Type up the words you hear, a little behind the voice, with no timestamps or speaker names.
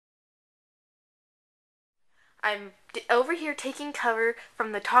I'm over here taking cover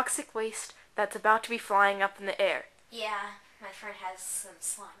from the toxic waste that's about to be flying up in the air. Yeah, my friend has some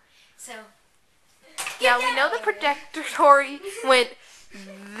slime. So, now we know the projectory went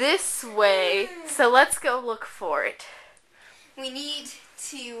this way, so let's go look for it.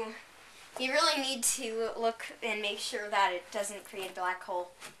 You really need to look and make sure that it doesn't create a black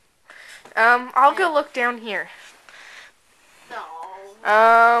hole. I'll go look down here. No.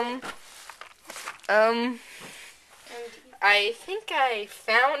 I think I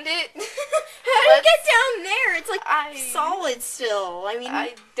found it. How did it get down there? It's like solid still. I mean,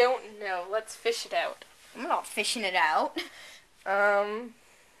 I don't know. Let's fish it out. I'm not fishing it out.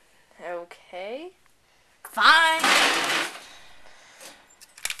 Okay. Fine.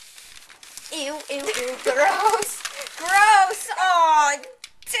 Ew, ew, ew, gross. Gross. Aw,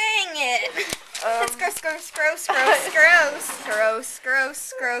 dang it. That's gross, gross, gross, gross, gross. Gross,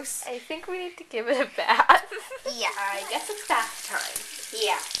 gross, gross. I think we need to give it a bath. Yeah. I guess it's bath time.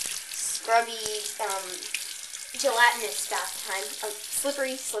 Yeah. Scrubby, gelatinous bath time.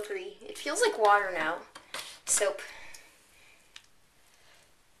 Slippery, slippery. It feels like water now. Soap.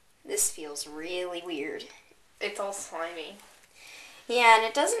 This feels really weird. It's all slimy. Yeah, and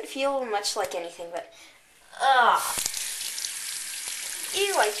it doesn't feel much like anything, but... Ugh.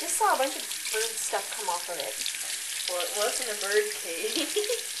 Ew, I just saw a bunch of bird stuff come off of it. Well, it wasn't a bird cage.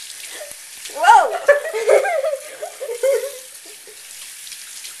 Whoa!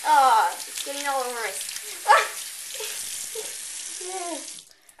 It's getting all over my...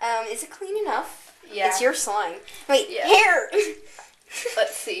 is it clean enough? Yeah. It's your slime. Wait, yeah. Hair!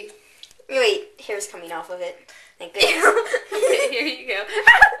 Let's see. Wait, hair's coming off of it. Thank goodness. Okay, here you go.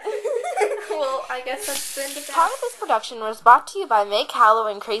 Well, I guess that's the end of that. Part of this production was brought to you by melkalo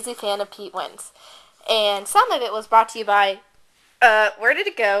and Crazyfanofpetewentz. And some of it was brought to you by, where did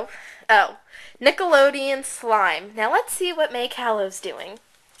it go? Oh, Nickelodeon Slime. Now let's see what melkalo's doing.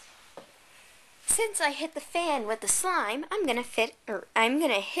 Since I hit the fan with the slime, I'm gonna hit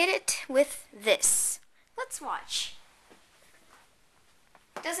it with this. Let's watch.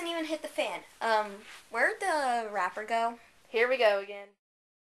 Doesn't even hit the fan. Where'd the wrapper go? Here we go again.